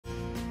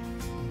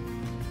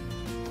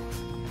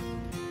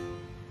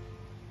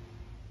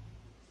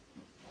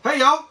Hey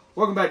y'all,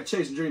 welcome back to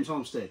Chasing Dreams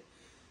Homestead.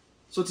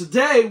 So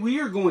today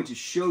we are going to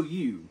show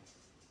you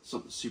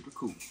something super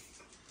cool.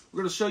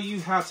 We're going to show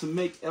you how to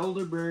make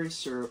elderberry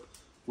syrup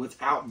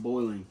without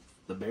boiling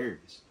the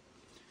berries.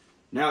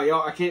 Now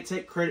y'all, I can't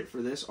take credit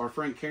for this. Our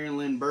friend Karen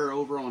Lynn Burr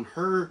over on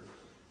her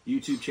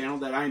YouTube channel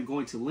that I am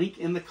going to link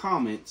in the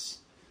comments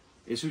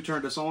is who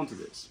turned us on to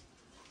this.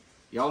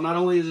 Y'all, not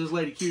only is this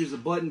lady cute as a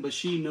button, but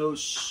she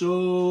knows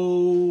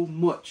so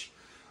much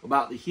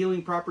about the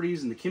healing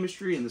properties and the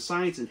chemistry and the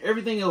science and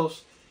everything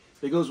else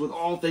that goes with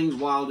all things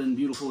wild and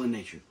beautiful in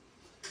nature.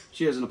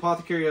 She has an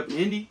apothecary up in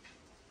Indy,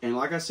 and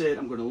like I said,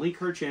 I'm going to link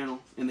her channel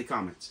in the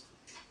comments.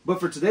 But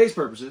for today's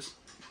purposes,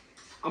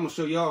 I'm going to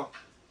show y'all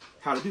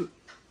how to do it.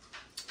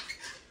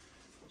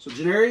 So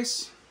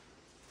Janarius,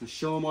 let's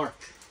show them our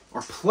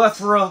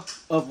plethora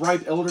of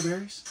ripe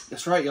elderberries.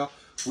 That's right, y'all.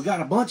 We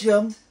got a bunch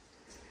of them.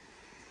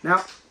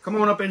 Now, come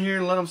on up in here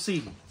and let them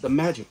see the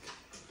magic.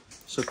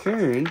 So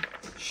Karen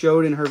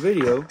showed in her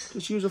video,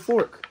 just use a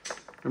fork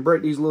and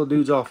break these little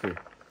dudes off here.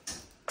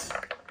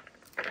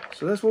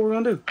 So that's what we're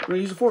going to do. We're going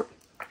to use a fork.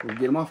 We'll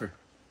get them off here.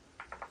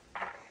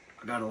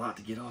 I got a lot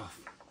to get off.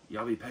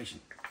 Y'all be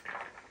patient.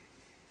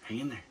 Hang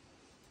in there.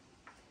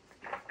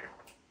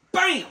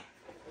 Bam!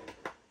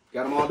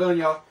 Got them all done,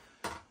 y'all.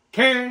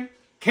 Karen.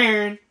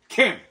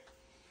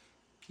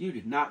 You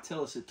did not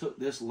tell us it took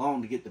this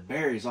long to get the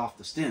berries off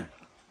the stem.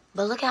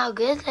 But look how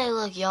good they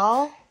look,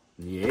 y'all.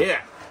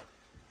 Yeah.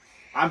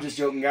 I'm just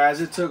joking, guys.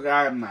 It took,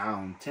 I don't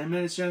know, 10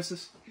 minutes,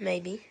 Genesis?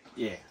 Maybe.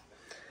 Yeah.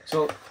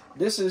 So,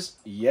 this is,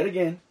 yet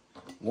again,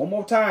 one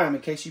more time,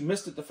 in case you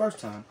missed it the first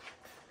time,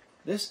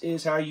 this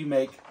is how you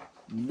make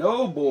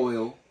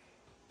no-boil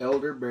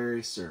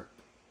elderberry syrup.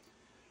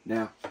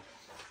 Now,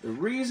 the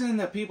reason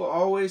that people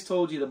always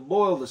told you to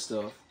boil the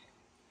stuff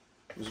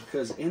was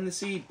because in the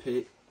seed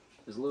pit,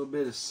 there's a little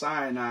bit of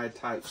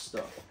cyanide-type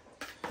stuff.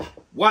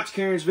 Watch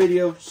Karen's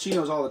video. She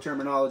knows all the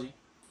terminology.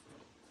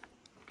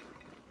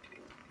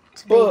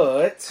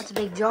 That's a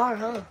big jar,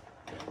 huh?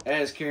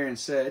 As Karen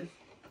said,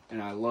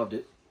 and I loved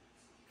it,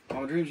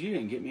 Mama Dreams, you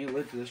didn't get me a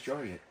lid for this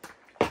jar yet.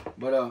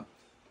 But,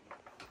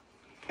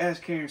 as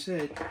Karen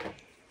said,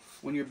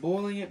 when you're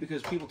boiling it,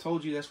 because people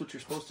told you that's what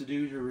you're supposed to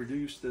do to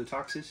reduce the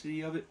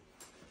toxicity of it,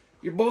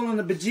 you're boiling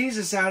the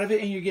bejesus out of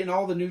it and you're getting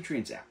all the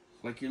nutrients out.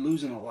 Like you're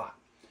losing a lot.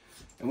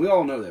 And we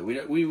all know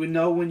that. We would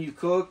know when you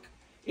cook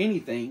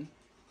anything,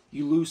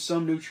 you lose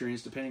some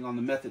nutrients depending on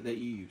the method that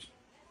you use.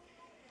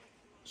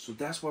 So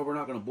that's why we're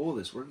not going to boil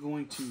this. We're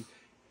going to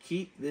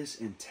keep this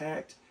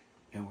intact,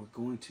 and we're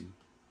going to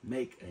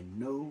make a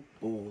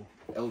no-boil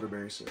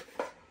elderberry syrup.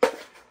 So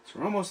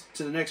we're almost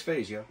to the next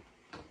phase, yo.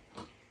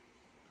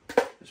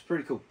 It's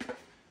pretty cool.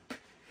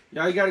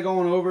 Now you got to go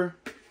on over,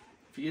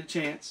 if you get a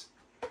chance,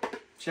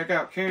 check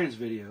out Karen's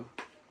video,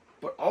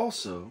 but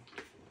also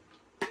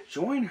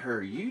join her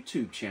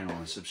YouTube channel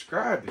and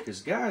subscribe,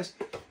 because guys,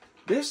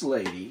 this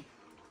lady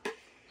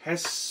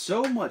has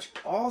so much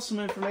awesome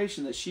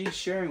information that she's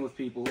sharing with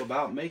people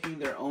about making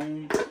their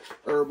own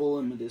herbal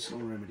and medicinal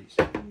remedies.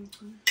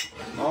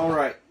 All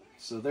right,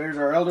 so there's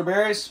our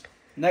elderberries.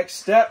 Next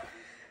step,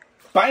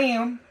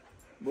 bam,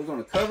 we're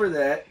going to cover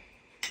that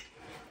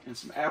in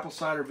some apple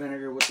cider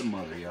vinegar with the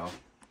mother, y'all.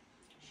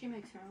 She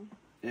makes her own.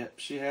 Yep,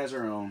 she has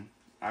her own.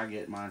 I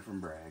get mine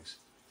from Bragg's.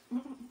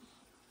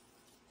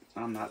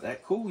 I'm not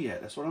that cool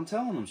yet. That's what I'm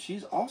telling them.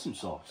 She's awesome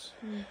sauce.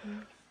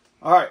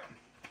 All right,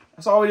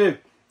 that's all we do.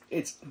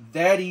 It's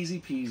that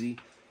easy peasy,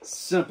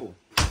 simple,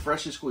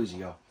 fresh and squeezy,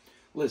 y'all.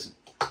 Listen,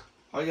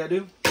 all you gotta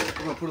do,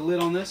 we're gonna put a lid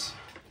on this.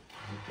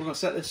 We're gonna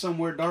set this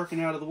somewhere dark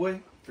and out of the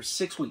way for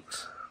 6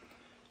 weeks.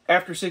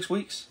 After 6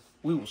 weeks,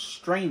 we will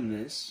strain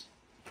this,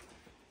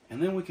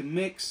 and then we can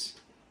mix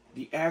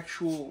the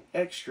actual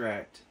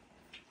extract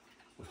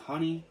with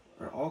honey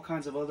or all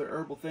kinds of other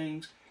herbal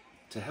things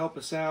to help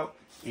us out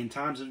in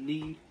times of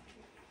need.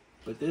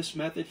 But this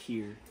method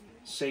here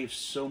saves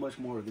so much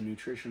more of the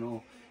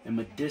nutritional and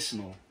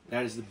medicinal.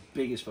 That is the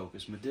biggest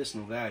focus,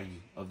 medicinal value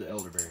of the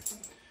elderberry.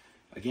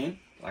 Again,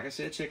 like I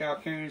said, check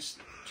out Karen's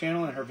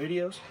channel and her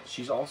videos.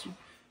 She's awesome.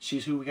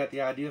 She's who we got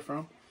the idea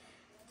from.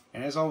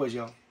 And as always,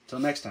 y'all, till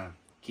next time,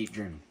 keep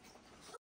dreaming.